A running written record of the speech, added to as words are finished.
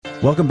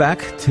Welcome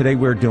back. Today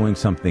we're doing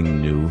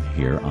something new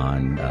here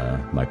on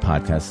my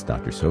podcast,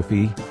 Dr.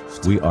 Sophie.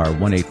 We are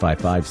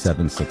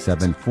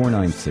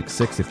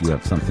 1-855-767-4966. If you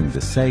have something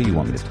to say, you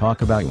want me to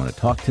talk about, you want to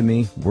talk to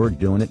me, we're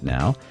doing it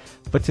now.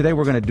 But today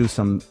we're going to do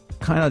some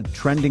kind of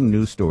trending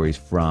news stories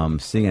from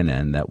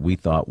CNN that we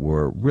thought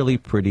were really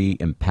pretty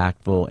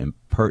impactful and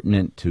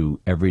pertinent to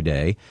every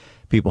day.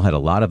 People had a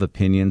lot of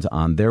opinions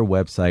on their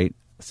website,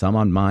 some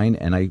on mine,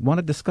 and I want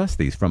to discuss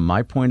these from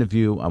my point of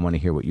view. I want to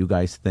hear what you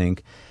guys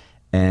think.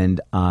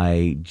 And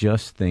I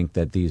just think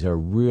that these are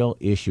real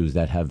issues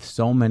that have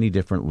so many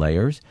different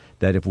layers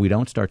that if we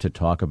don't start to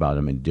talk about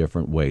them in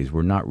different ways,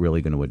 we're not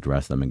really going to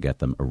address them and get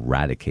them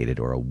eradicated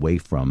or away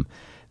from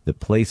the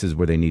places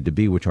where they need to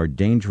be, which are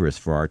dangerous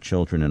for our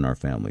children and our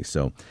families.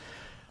 So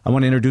I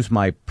want to introduce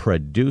my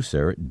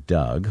producer,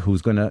 Doug,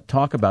 who's going to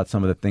talk about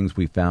some of the things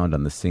we found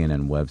on the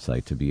CNN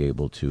website to be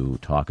able to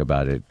talk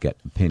about it, get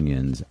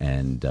opinions,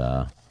 and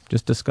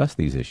just discuss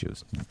these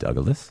issues.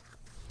 Douglas?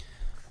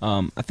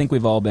 I think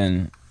we've all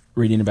been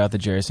reading about the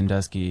Jerry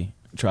Sandusky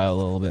trial a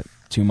little bit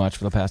too much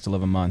for the past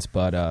 11 months,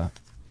 but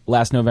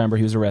last November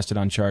he was arrested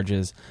on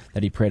charges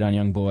that he preyed on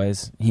young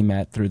boys he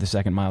met through the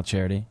Second Mile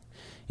charity.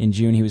 In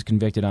June, he was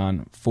convicted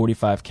on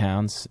 45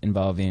 counts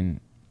involving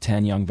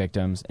 10 young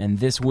victims, and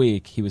this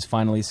week he was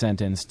finally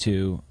sentenced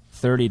to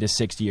 30 to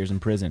 60 years in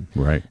prison.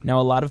 Right. Now,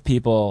 a lot of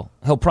people,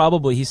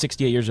 he's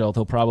 68 years old,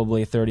 he'll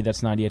probably, 30,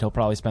 that's 98, he'll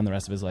probably spend the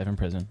rest of his life in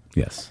prison.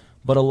 Yes.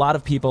 But a lot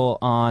of people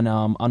on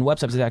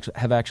websites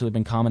have actually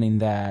been commenting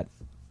that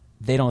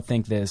they don't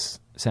think this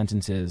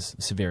sentence is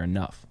severe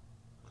enough.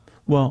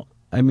 Well,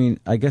 I mean,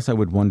 I guess I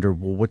would wonder,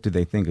 well, what do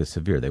they think is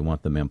severe? They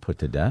want the man put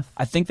to death?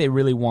 I think they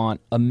really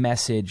want a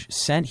message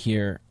sent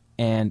here,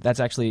 and that's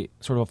actually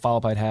sort of a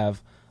follow-up I'd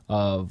have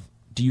of,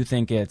 do you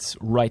think it's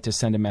right to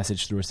send a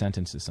message through a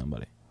sentence to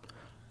somebody?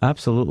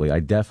 Absolutely.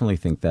 I definitely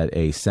think that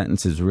a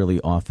sentence is really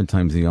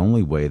oftentimes the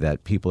only way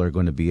that people are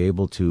going to be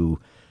able to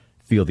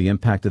feel the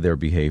impact of their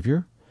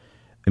behavior.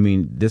 I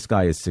mean, this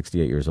guy is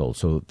 68 years old,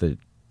 so the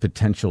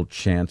potential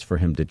chance for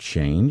him to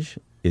change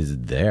is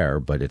there,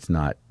 but it's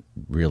not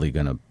really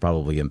going to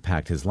probably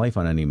impact his life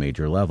on any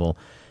major level.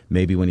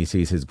 Maybe when he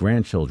sees his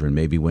grandchildren,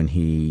 maybe when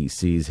he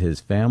sees his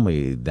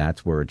family,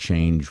 that's where a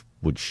change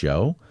would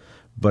show.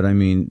 But I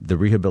mean, the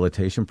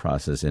rehabilitation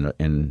process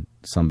in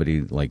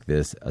somebody like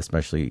this,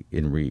 especially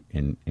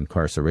in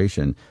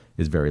incarceration,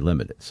 is very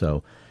limited.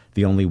 So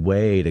the only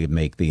way to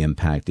make the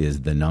impact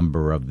is the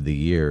number of the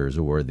years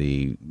or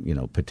the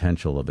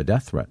potential of a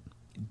death threat.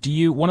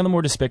 One of the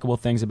more despicable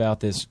things about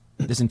this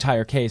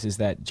entire case is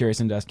that Jerry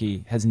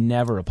Sandusky has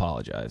never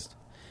apologized.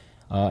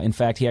 In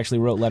fact, he actually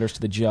wrote letters to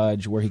the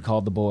judge where he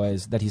called the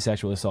boys that he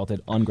sexually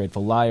assaulted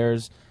ungrateful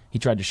liars. He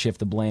tried to shift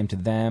the blame to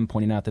them,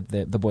 pointing out that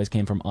the boys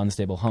came from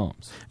unstable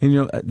homes.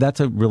 And that's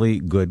a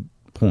really good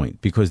point,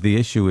 because the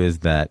issue is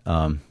that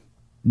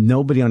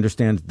nobody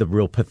understands the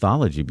real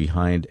pathology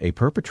behind a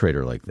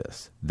perpetrator like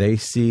this. They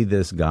see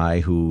this guy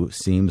who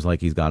seems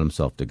like he's got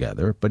himself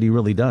together, but he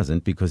really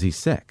doesn't, because he's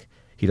sick.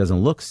 He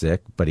doesn't look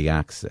sick, but he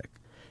acts sick.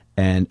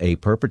 And a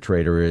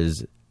perpetrator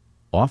is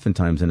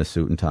oftentimes in a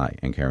suit and tie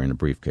and carrying a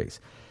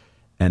briefcase.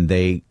 And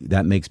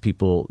that makes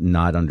people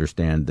not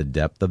understand the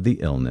depth of the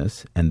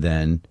illness. And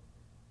then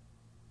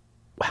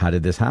how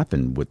did this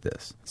happen with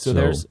this? So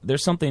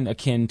there's something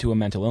akin to a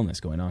mental illness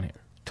going on here.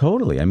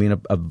 Totally. I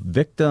mean, a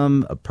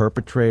victim, a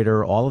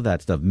perpetrator, all of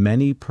that stuff.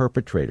 Many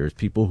perpetrators,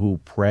 people who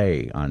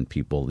prey on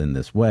people in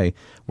this way,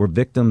 were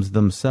victims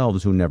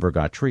themselves who never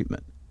got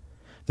treatment.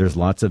 There's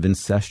lots of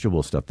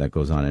incestual stuff that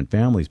goes on in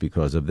families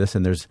because of this,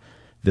 and there's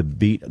the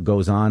beat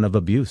goes on of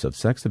abuse, of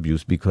sex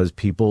abuse, because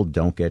people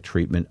don't get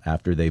treatment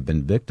after they've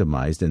been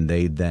victimized, and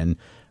they then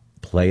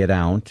play it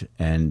out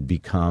and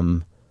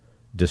become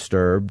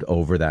disturbed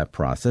over that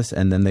process,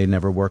 and then they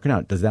never work it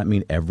out. Does that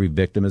mean every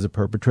victim is a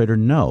perpetrator?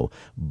 No.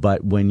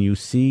 But when you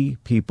see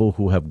people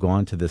who have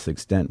gone to this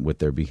extent with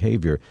their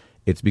behavior,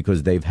 it's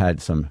because they've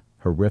had some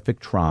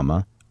horrific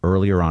trauma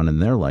earlier on in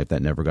their life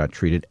that never got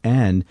treated,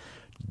 and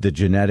the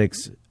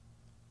genetics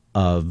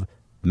of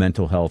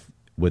mental health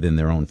within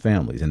their own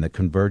families. And the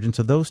convergence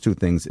of those two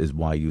things is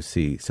why you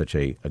see such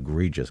a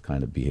egregious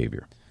kind of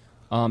behavior.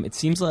 It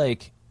seems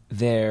like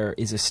there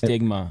is a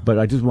stigma. But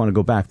I just want to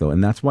go back, though,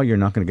 and that's why you're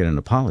not going to get an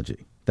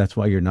apology. That's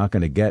why you're not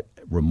going to get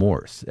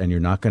remorse, and you're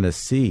not going to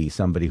see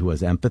somebody who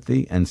has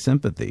empathy and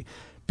sympathy,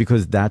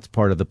 because that's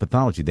part of the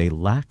pathology. They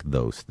lack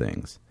those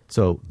things.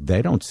 So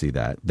they don't see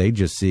that. They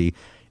just see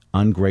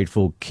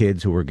ungrateful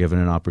kids who were given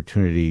an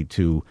opportunity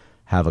to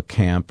have a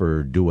camp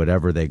or do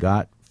whatever they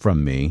got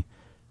from me,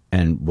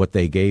 and what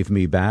they gave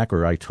me back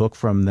or I took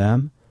from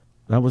them,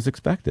 that was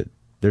expected.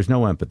 There's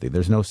no empathy.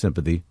 There's no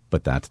sympathy,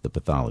 but that's the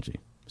pathology.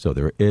 So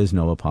there is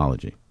no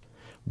apology.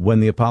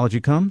 When the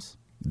apology comes,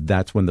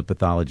 that's when the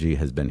pathology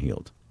has been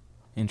healed.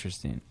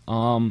 Interesting.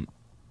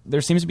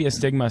 There seems to be a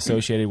stigma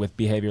associated with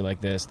behavior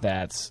like this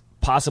that's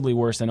possibly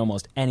worse than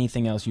almost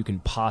anything else you can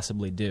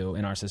possibly do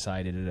in our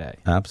society today.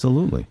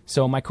 Absolutely.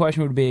 So my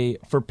question would be,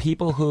 for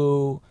people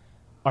who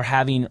are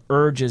having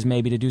urges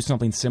maybe to do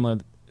something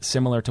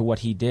similar to what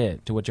he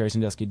did, to what Jerry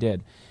Sandusky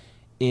did,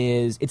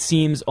 is it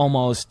seems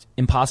almost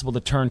impossible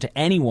to turn to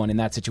anyone in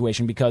that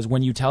situation, because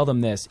when you tell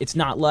them this, it's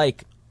not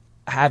like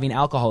having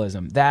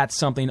alcoholism. That's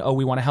something, oh,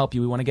 we want to help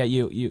you. We want to get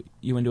you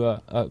into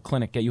a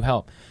clinic, get you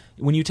help.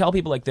 When you tell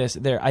people like this,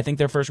 I think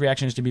their first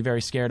reaction is to be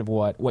very scared of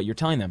what you're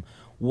telling them.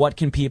 What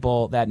can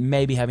people that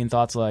may be having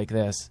thoughts like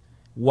this,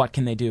 what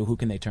can they do? Who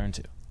can they turn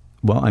to?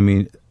 Well, I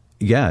mean,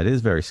 yeah, it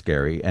is very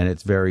scary, and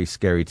it's very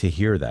scary to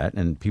hear that,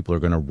 and people are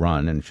going to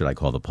run, and should I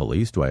call the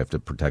police? Do I have to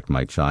protect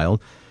my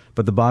child?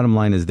 But the bottom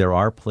line is there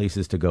are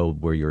places to go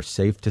where you're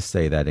safe to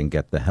say that and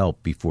get the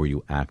help before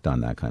you act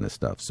on that kind of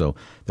stuff. So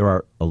there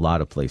are a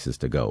lot of places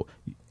to go.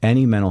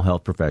 Any mental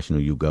health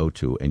professional you go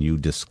to and you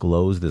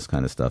disclose this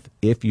kind of stuff,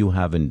 if you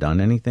haven't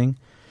done anything,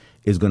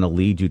 is going to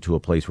lead you to a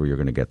place where you're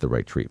going to get the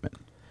right treatment.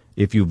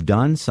 If you've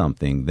done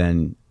something,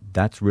 then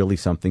that's really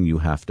something you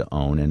have to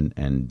own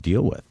and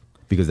deal with,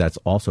 because that's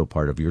also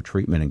part of your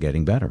treatment and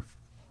getting better.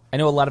 I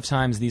know a lot of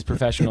times these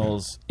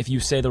professionals, if you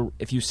say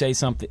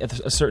something,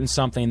 a certain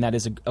something that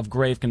is of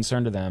grave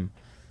concern to them,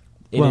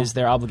 it is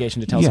their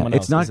obligation to tell someone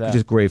else. It's not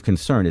just grave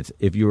concern. It's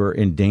if you are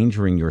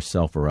endangering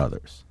yourself or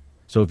others.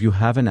 So if you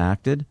haven't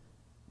acted,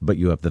 but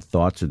you have the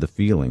thoughts or the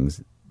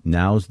feelings,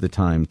 now's the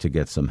time to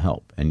get some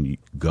help and you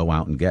go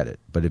out and get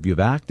it. But if you've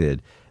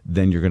acted,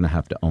 then you're going to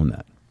have to own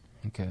that.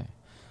 Okay.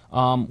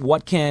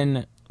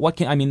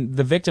 I mean,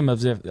 the victim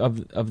of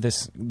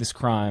this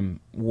crime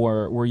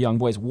were young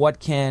boys. What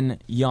can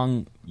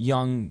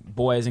young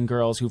boys and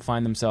girls who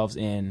find themselves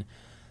in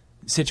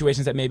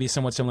situations that may be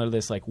somewhat similar to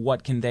this, like,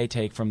 what can they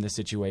take from this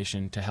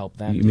situation to help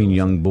them? You mean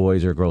young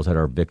boys or girls that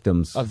are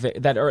victims?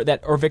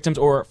 That are victims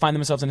or find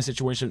themselves in a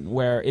situation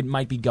where it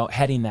might be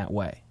heading that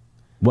way?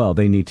 Well,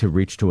 they need to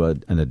reach to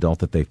an adult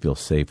that they feel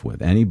safe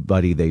with.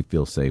 Anybody they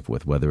feel safe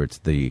with, whether it's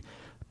the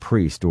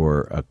priest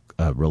or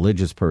a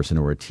religious person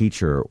or a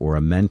teacher or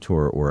a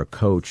mentor or a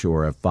coach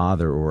or a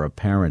father or a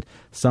parent,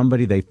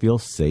 somebody they feel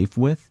safe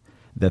with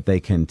that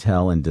they can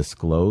tell and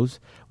disclose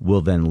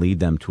will then lead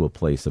them to a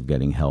place of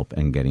getting help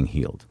and getting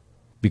healed.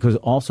 Because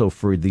also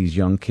for these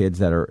young kids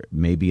that are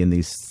maybe in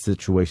these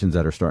situations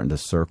that are starting to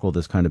circle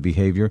this kind of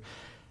behavior,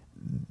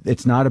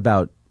 it's not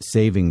about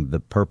saving the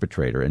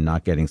perpetrator and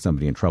not getting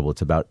somebody in trouble.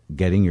 It's about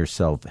getting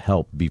yourself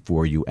help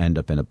before you end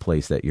up in a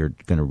place that you're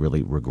going to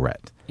really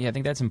regret. Yeah, I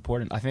think that's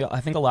important. I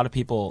think a lot of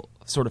people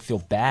sort of feel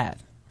bad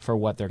for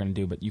what they're going to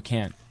do, but you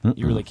can't.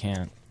 You really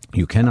can't.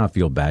 You cannot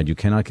feel bad. You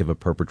cannot give a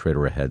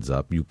perpetrator a heads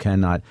up. You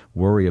cannot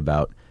worry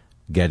about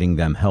getting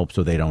them help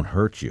so they don't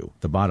hurt you.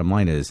 The bottom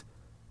line is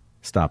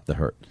stop the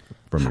hurt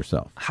from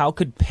yourself. How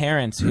could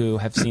parents who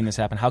have seen this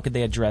happen, how could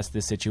they address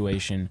this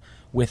situation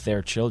with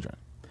their children?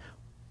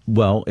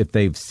 Well, if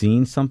they've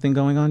seen something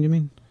going on, you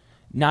mean?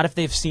 Not if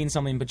they've seen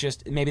something, but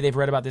just maybe they've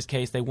read about this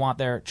case. They want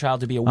their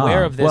child to be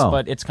aware of this,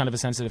 but it's kind of a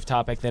sensitive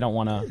topic. They don't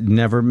want to...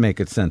 Never make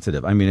it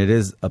sensitive. I mean, it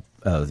is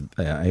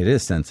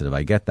sensitive.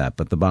 I get that.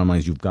 But the bottom line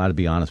is you've got to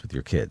be honest with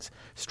your kids.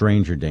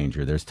 Stranger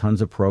danger. There's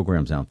tons of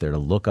programs out there to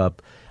look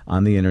up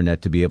on the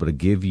internet to be able to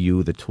give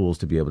you the tools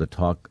to be able to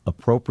talk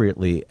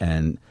appropriately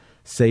and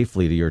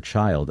safely to your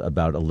child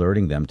about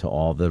alerting them to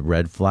all the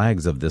red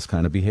flags of this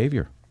kind of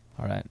behavior.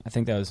 All right. I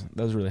think that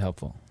was really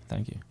helpful.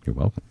 Thank you. You're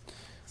welcome.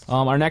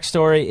 Our next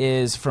story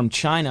is from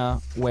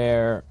China,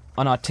 where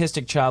an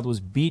autistic child was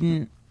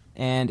beaten,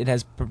 and it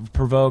has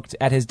provoked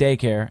at his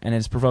daycare, and it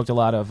has provoked a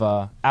lot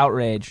of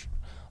outrage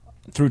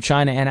through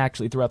China and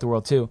actually throughout the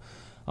world too.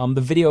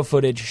 The video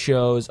footage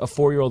shows a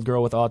 4-year-old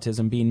girl with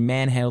autism being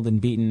manhandled and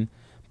beaten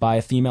by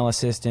a female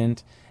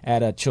assistant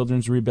at a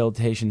children's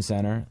rehabilitation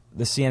center.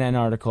 The CNN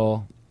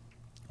article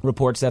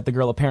reports that the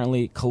girl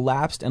apparently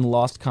collapsed and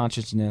lost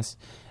consciousness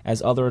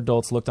as other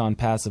adults looked on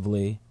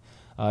passively.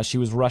 She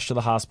was rushed to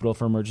the hospital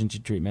for emergency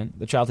treatment.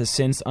 The child has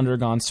since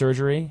undergone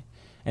surgery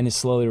and is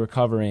slowly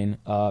recovering.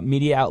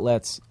 Media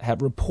outlets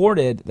have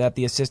reported that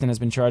the assistant has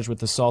been charged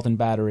with assault and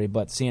battery,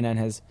 but CNN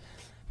has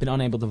been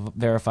unable to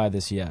verify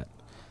this yet.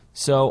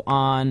 So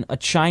on a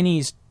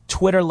Chinese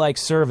Twitter-like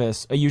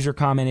service, a user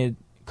commented,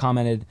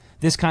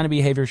 "This kind of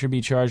behavior should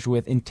be charged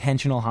with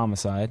intentional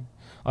homicide.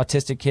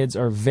 Autistic kids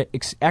are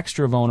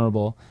extra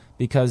vulnerable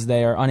because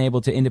they are unable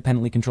to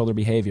independently control their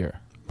behavior."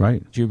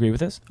 Right. Do you agree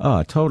with this?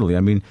 Totally. I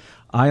mean,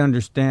 I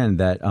understand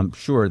that. I'm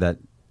sure that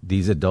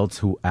these adults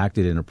who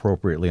acted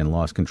inappropriately and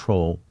lost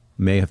control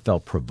may have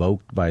felt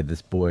provoked by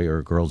this boy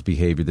or girl's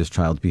behavior, this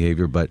child's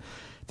behavior, but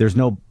there's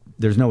no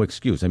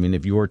excuse. I mean,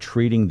 if you're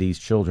treating these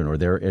children or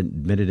they're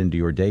admitted into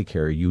your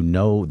daycare, you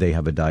know they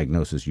have a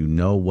diagnosis. You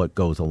know what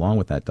goes along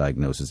with that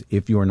diagnosis.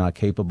 If you are not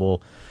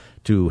capable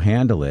to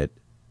handle it,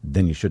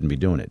 then you shouldn't be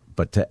doing it.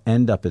 But to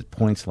end up at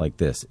points like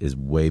this is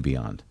way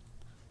beyond.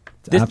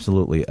 It's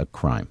absolutely a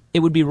crime.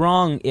 It would be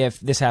wrong if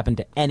this happened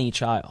to any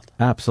child.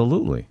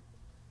 Absolutely.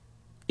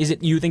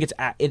 You think it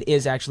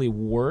is actually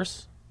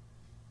worse?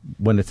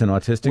 When it's an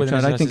autistic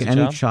child? I think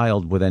any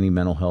child with any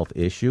mental health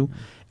issue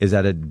is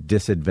at a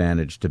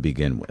disadvantage to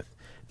begin with.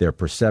 Their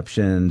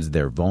perceptions,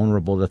 they're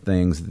vulnerable to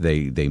things,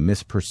 they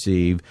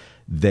misperceive,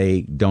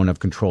 they don't have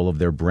control of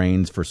their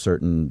brains for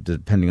certain,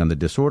 depending on the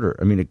disorder.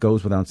 I mean, it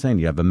goes without saying,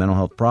 you have a mental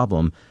health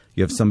problem,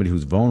 you have somebody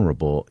who's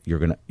vulnerable, you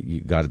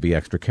got to be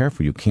extra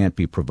careful. You can't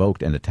be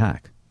provoked and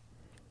attack.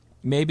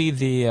 Maybe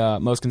the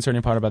most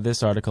concerning part about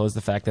this article is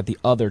the fact that the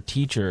other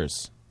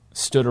teachers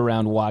stood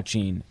around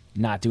watching,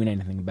 not doing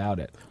anything about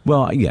it.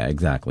 Well, yeah,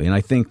 exactly.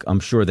 And I'm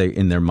sure they,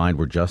 in their mind,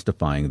 were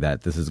justifying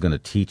that this is going to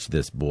teach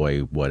this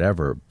boy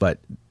whatever, but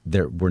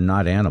we're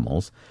not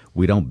animals.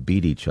 We don't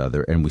beat each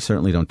other, and we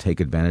certainly don't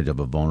take advantage of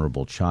a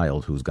vulnerable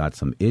child who's got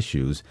some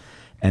issues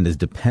and is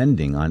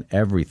depending on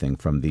everything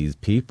from these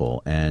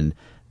people. And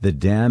the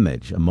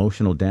damage,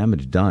 emotional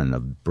damage done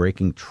of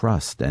breaking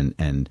trust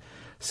and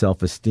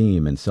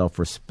self-esteem and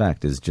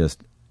self-respect is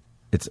just,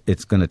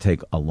 it's going to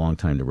take a long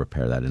time to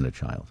repair that in a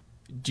child.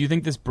 Do you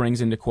think this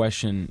brings into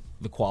question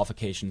the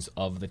qualifications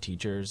of the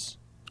teachers?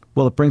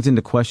 Well, it brings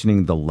into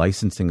questioning the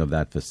licensing of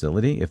that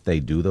facility if they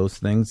do those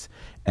things.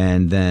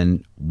 And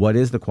then what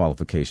is the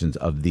qualifications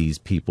of these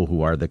people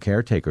who are the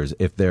caretakers?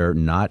 If they're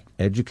not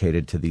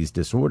educated to these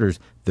disorders,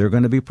 they're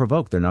going to be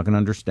provoked. They're not going to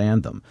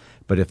understand them.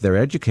 But if they're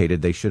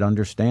educated, they should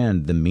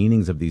understand the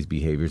meanings of these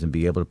behaviors and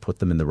be able to put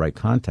them in the right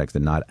context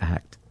and not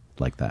act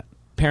like that.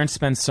 Parents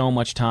spend so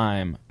much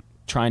time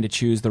trying to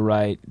choose the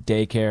right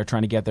daycare,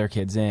 trying to get their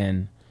kids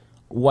in.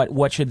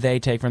 What should they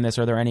take from this?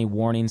 Are there any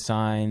warning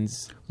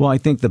signs? Well, I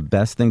think the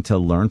best thing to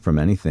learn from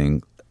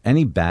anything,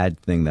 any bad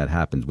thing that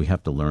happens, we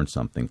have to learn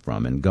something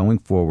from. And going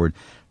forward,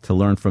 to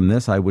learn from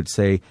this, I would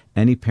say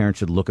any parent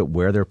should look at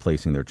where they're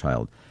placing their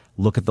child.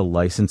 Look at the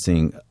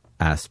licensing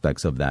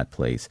aspects of that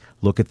place.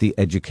 Look at the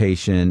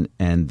education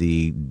and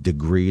the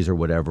degrees or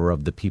whatever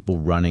of the people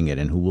running it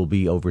and who will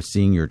be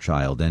overseeing your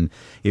child. And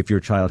if your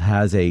child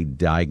has a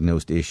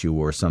diagnosed issue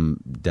or some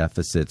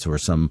deficits or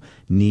some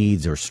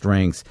needs or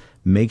strengths,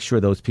 make sure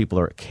those people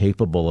are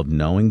capable of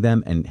knowing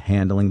them and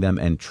handling them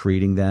and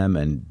treating them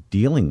and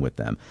dealing with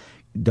them.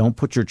 Don't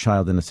put your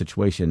child in a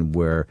situation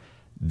where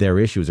their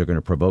issues are going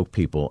to provoke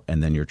people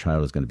and then your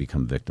child is going to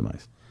become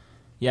victimized.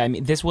 Yeah, I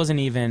mean, this wasn't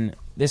even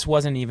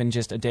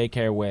just a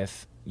daycare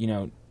with,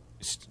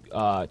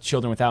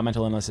 children without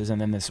mental illnesses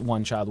and then this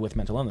one child with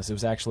mental illness. It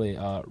was actually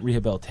a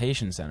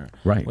rehabilitation center,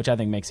 right? Which I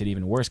think makes it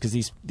even worse because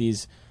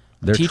these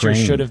They're teachers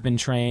trained. should have been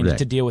trained Right.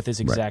 to deal with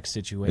this exact Right.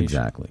 situation.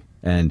 Exactly.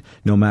 And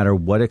no matter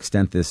what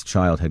extent this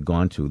child had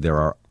gone to, there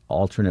are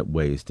alternate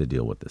ways to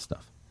deal with this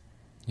stuff.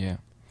 Yeah.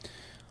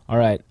 All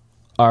right.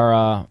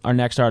 Our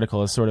next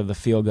article is sort of the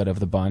feel-good of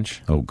the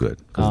bunch. Oh, good.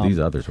 Because these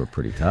others were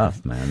pretty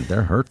tough, man.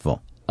 They're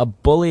hurtful. A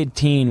bullied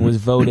teen was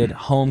voted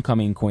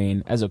homecoming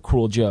queen as a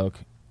cruel joke.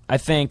 I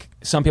think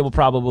some people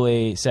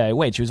probably say,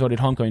 wait, she was voted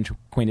homecoming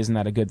queen. Isn't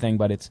that a good thing?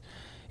 But it's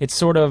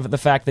sort of the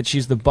fact that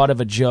she's the butt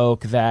of a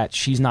joke that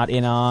she's not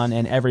in on,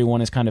 and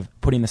everyone is kind of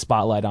putting the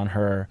spotlight on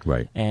her,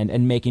 Right.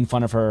 and making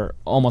fun of her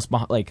almost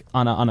like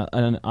on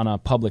a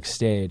public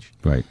stage.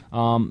 Right.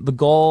 The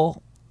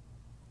goal,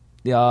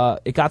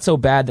 it got so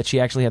bad that she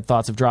actually had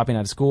thoughts of dropping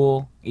out of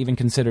school, even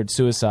considered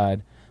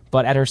suicide.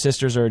 But at her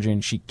sister's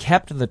urging, she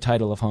kept the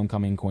title of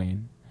homecoming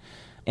queen.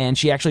 And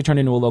she actually turned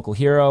into a local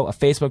hero. A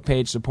Facebook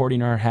page supporting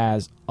her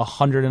has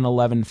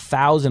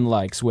 111,000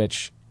 likes,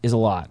 which is a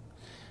lot.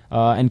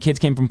 And kids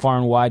came from far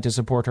and wide to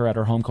support her at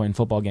her homecoming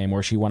football game,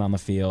 where she went on the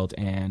field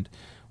and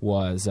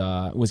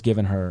was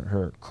given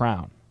her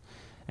crown.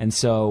 And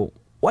so,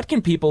 what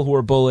can people who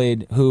are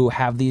bullied, who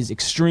have these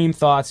extreme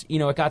thoughts,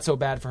 it got so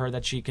bad for her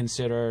that she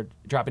considered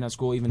dropping out of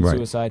school, even Right.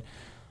 suicide.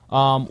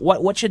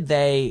 What should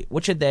they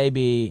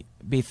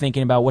be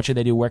thinking about? What should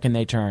they do? Where can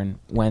they turn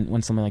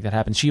when something like that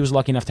happens? She was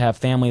lucky enough to have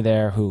family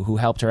there who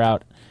helped her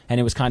out, and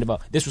it was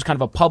this was kind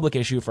of a public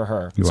issue for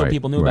her, so Right,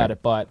 people knew right. about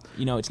it. But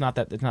it's not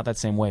that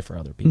same way for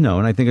other people. No,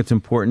 and I think it's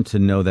important to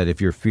know that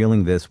if you're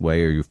feeling this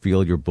way or you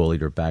feel you're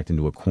bullied or backed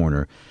into a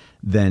corner,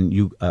 then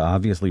you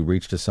obviously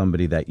reach to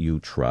somebody that you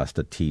trust,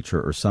 a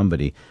teacher or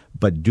somebody,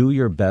 but do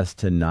your best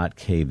to not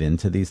cave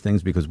into these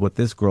things, because what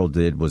this girl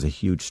did was a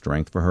huge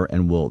strength for her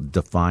and will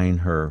define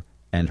her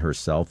and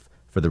herself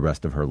for the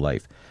rest of her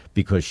life,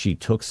 because she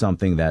took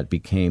something that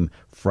became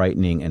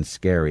frightening and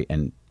scary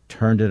and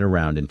turned it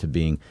around into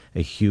being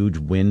a huge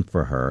win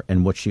for her.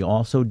 And what she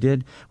also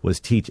did was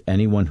teach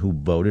anyone who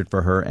voted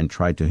for her and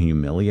tried to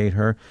humiliate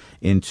her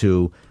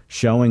into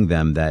showing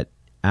them that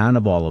out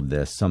of all of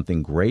this,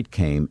 something great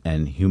came,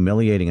 and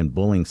humiliating and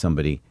bullying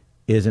somebody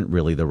isn't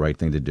really the right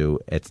thing to do.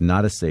 It's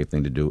not a safe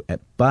thing to do,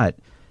 but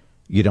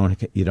you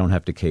don't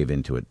have to cave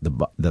into it.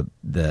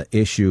 The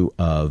issue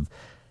of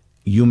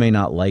you may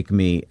not like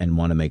me and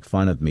want to make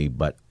fun of me,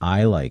 but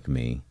I like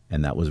me,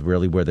 and that was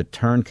really where the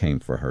turn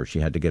came for her. She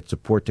had to get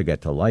support to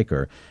get to like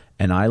her,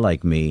 and I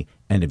like me,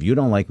 and if you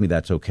don't like me,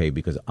 that's okay,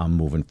 because I'm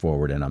moving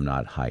forward and I'm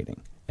not hiding.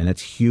 And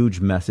it's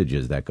huge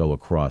messages that go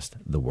across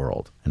the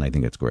world, and I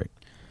think it's great.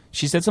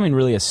 She said something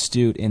really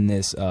astute in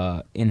this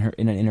in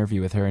an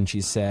interview with her, and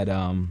she said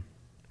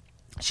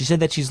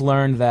that she's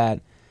learned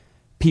that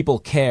people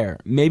care,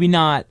 maybe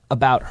not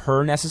about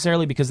her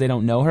necessarily because they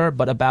don't know her,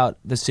 but about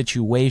the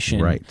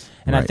situation. Right.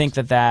 And right. I think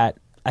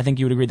I think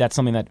you would agree that's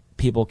something that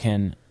people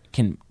can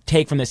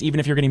take from this, even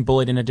if you're getting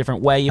bullied in a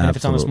different way, even if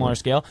it's on a Absolutely. smaller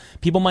scale.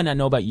 People might not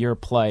know about your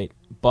plight,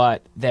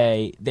 but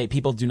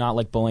people do not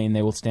like bullying.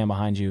 They will stand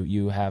behind you.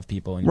 You have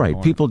people in your Right.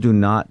 corner. People do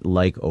not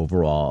like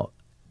overall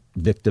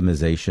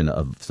victimization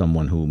of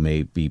someone who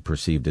may be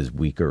perceived as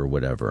weaker or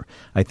whatever.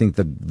 I think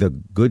the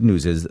good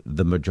news is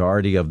the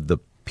majority of the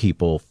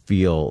people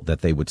feel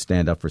that they would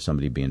stand up for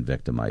somebody being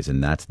victimized,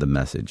 and that's the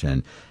message.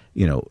 And,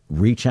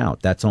 reach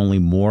out. That's only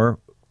more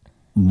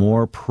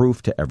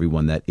proof to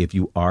everyone that if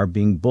you are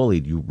being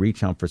bullied, you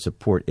reach out for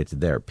support. It's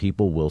there.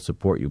 People will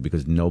support you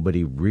because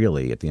nobody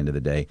really, at the end of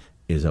the day,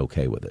 is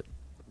okay with it.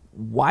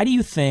 Why do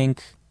you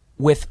think,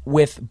 with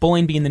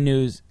bullying being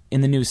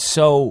in the news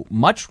so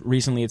much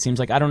recently, it seems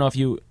like, I don't know if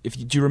you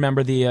do you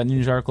remember the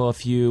news article a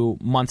few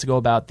months ago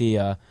about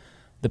the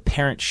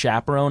parent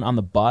chaperone on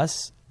the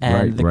bus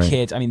and the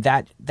kids. I mean,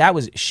 that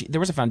was there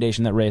was a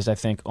foundation that raised, I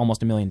think,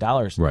 almost $1 million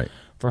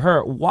for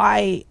her.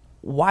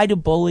 Why do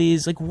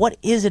bullies, what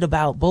is it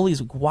about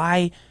bullies?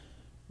 Why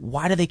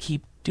do they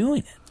keep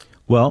doing it?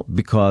 Well,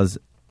 because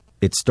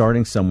it's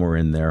starting somewhere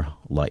in their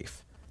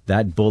life.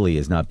 That bully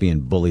is not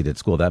being bullied at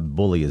school. That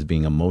bully is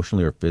being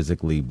emotionally or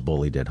physically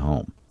bullied at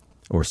home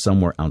or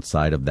somewhere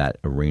outside of that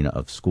arena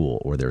of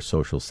school or their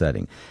social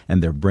setting.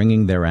 And they're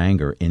bringing their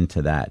anger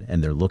into that.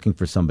 And they're looking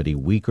for somebody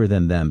weaker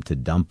than them to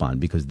dump on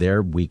because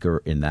they're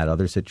weaker in that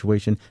other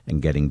situation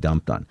and getting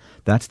dumped on.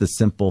 That's the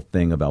simple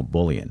thing about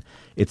bullying.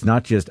 It's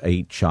not just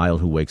a child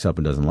who wakes up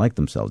and doesn't like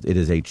themselves. It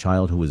is a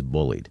child who is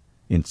bullied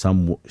in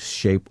some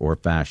shape or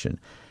fashion.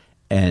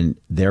 And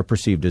they're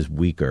perceived as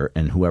weaker,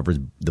 and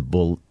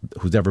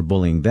who's ever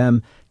bullying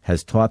them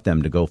has taught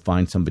them to go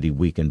find somebody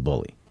weak and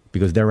bully.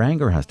 Because their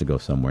anger has to go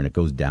somewhere, and it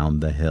goes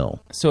down the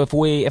hill. So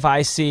if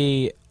I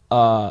see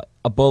a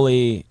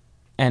bully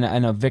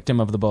and a victim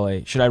of the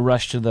bully, should I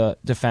rush to the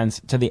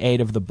defense, to the aid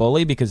of the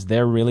bully because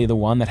they're really the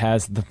one that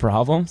has the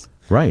problems?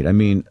 Right. I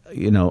mean,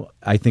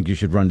 I think you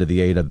should run to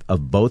the aid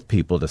of both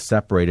people to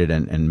separate it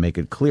and make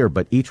it clear.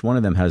 But each one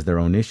of them has their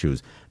own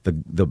issues.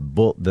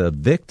 The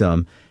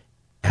victim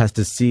has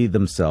to see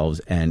themselves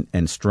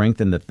and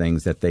strengthen the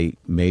things that they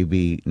may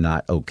be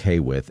not okay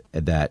with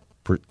that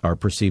are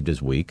perceived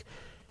as weak.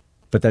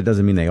 But that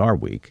doesn't mean they are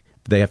weak.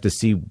 They have to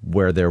see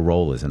where their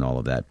role is in all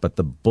of that. But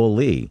the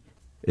bully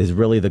is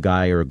really the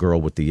guy or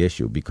girl with the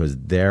issue because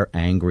they're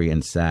angry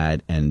and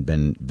sad and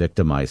been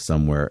victimized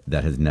somewhere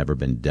that has never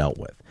been dealt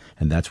with.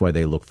 And that's why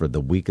they look for the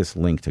weakest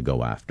link to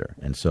go after.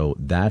 And so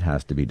that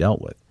has to be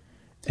dealt with.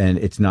 And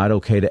it's not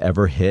okay to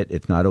ever hit.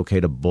 It's not okay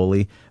to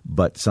bully.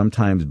 But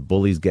sometimes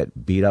bullies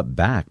get beat up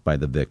back by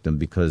the victim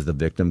because the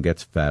victim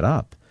gets fed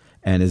up.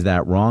 And is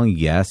that wrong?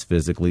 Yes.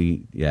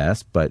 Physically,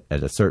 yes. But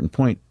at a certain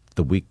point,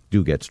 the weak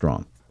do get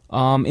strong.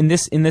 In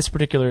this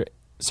particular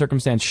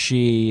circumstance,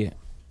 she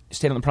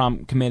stayed on the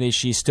prom committee.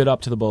 She stood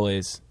up to the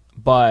bullies.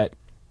 But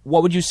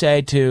what would you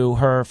say to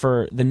her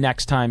for the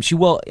next time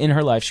in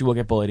her life she will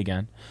get bullied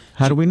again?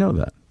 How do we know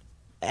that?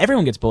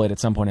 Everyone gets bullied at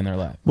some point in their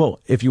life. Well,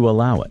 if you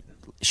allow it.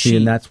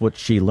 And that's what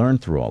she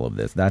learned through all of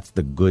this. That's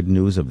the good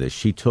news of this.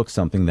 She took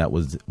something that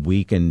was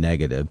weak and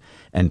negative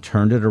and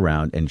turned it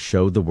around and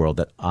showed the world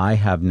that I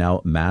have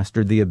now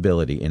mastered the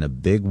ability in a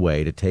big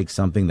way to take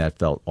something that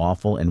felt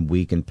awful and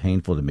weak and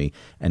painful to me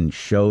and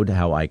showed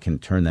how I can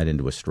turn that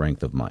into a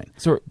strength of mine.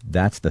 So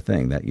that's the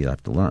thing that you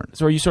have to learn.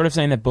 So are you sort of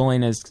saying that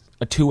bullying is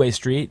a two-way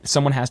street?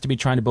 Someone has to be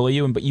trying to bully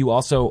you, but you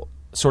also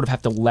sort of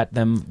have to let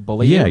them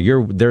bully you?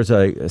 Yeah, there's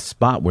a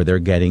spot where they're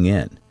getting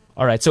in.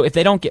 All right, so if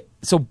they don't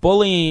so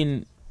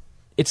bullying,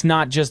 it's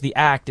not just the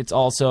act, it's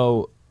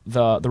also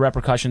the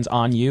repercussions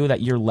on you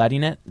that you're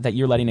letting it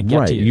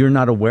get to you. You're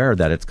not aware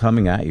that it's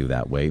coming at you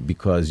that way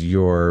because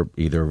you're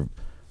either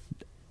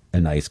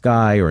a nice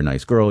guy or a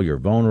nice girl, you're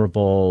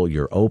vulnerable,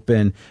 you're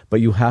open, but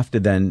you have to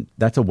then,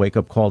 that's a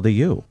wake-up call to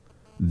you,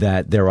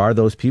 that there are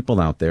those people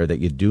out there that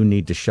you do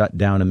need to shut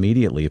down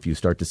immediately if you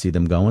start to see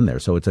them going there.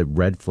 So it's a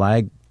red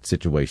flag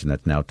situation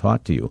that's now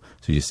taught to you.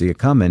 So you see it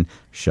coming,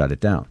 shut it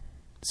down.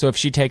 So if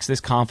she takes this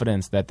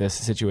confidence that this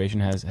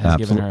situation has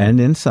given her... And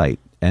insight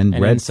and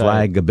red insight.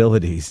 flag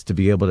abilities to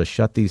be able to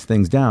shut these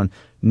things down,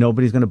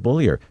 nobody's going to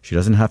bully her. She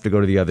doesn't have to go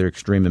to the other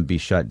extreme and be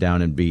shut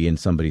down and be in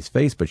somebody's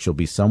face, but she'll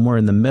be somewhere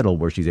in the middle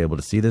where she's able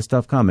to see this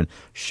stuff coming,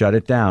 shut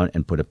it down,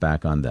 and put it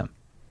back on them.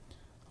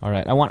 All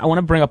right. I want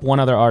to bring up one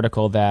other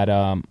article that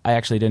I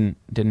actually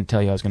didn't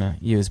tell you I was going to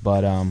use,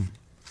 but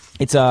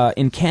it's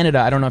in Canada.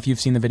 I don't know if you've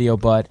seen the video,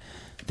 but...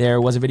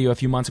 There was a video a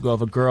few months ago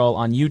of a girl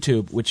on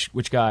YouTube, which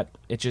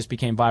just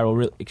became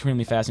viral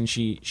extremely fast, and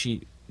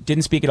she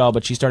didn't speak at all,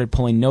 but she started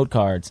pulling note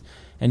cards,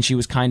 and she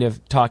was kind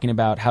of talking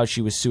about how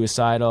she was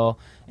suicidal,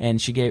 and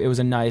it was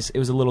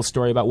a little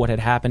story about what had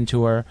happened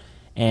to her,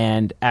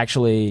 and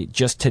actually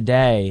just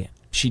today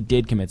she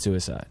did commit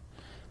suicide.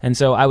 And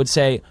so I would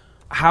say,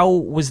 how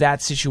was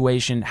that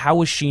situation? How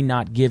was she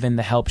not given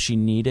the help she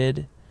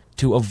needed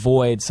to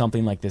avoid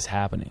something like this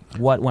happening?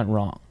 What went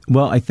wrong?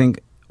 Well, I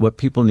think what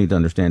people need to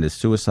understand is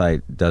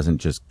suicide doesn't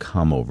just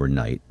come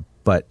overnight,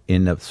 but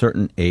in a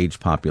certain age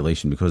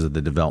population, because of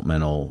the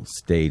developmental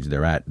stage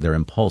they're at, they're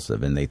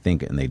impulsive and they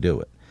think it and they do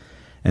it.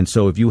 And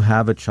so if you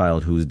have a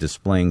child who's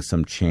displaying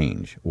some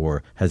change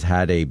or has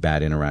had a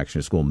bad interaction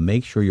at school,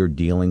 make sure you're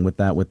dealing with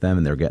that with them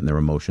and they're getting their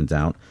emotions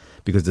out,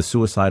 because the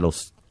suicidal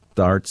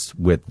starts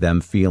with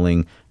them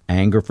feeling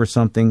anger for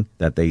something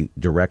that they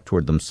direct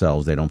toward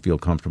themselves. They don't feel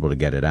comfortable to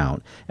get it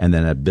out. And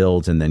then it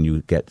builds, and then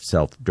you get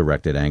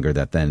self-directed anger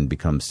that then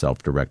becomes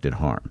self-directed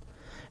harm.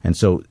 And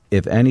so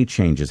if any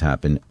changes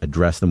happen,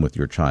 address them with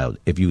your child.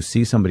 If you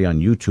see somebody on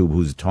YouTube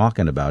who's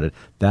talking about it,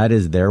 that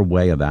is their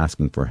way of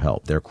asking for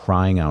help. They're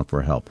crying out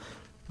for help.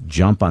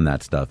 Jump on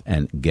that stuff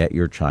and get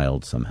your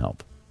child some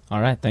help.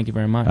 All right. Thank you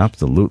very much.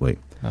 Absolutely.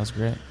 That was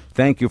great.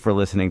 Thank you for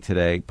listening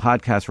today.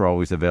 Podcasts are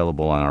always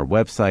available on our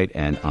website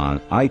and on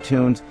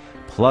iTunes.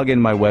 Plug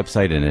in my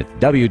website and at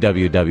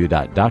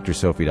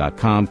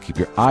www.drsophie.com. Keep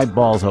your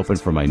eyeballs open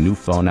for my new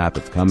phone app.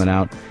 It's coming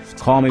out.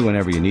 Call me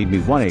whenever you need me,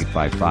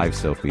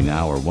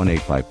 1-855-SOPHIE-NOW or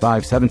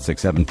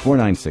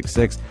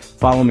 1-855-767-4966.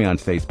 Follow me on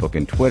Facebook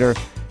and Twitter.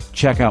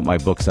 Check out my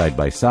book, Side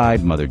by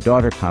Side,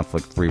 Mother-Daughter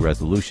Conflict-Free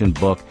Resolution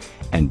book,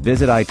 and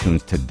visit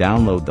iTunes to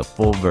download the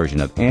full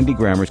version of Andy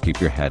Grammer's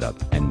Keep Your Head Up.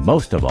 And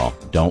most of all,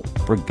 don't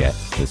forget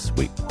to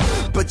sweep.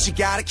 But you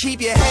gotta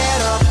keep your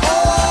head up,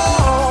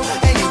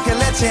 oh, and you can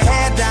let your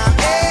head down,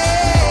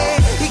 hey.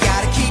 You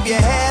gotta keep your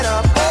head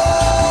up,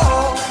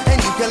 oh,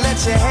 and you can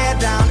let your head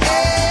down, hey.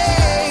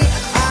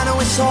 I know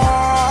it's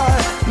hard.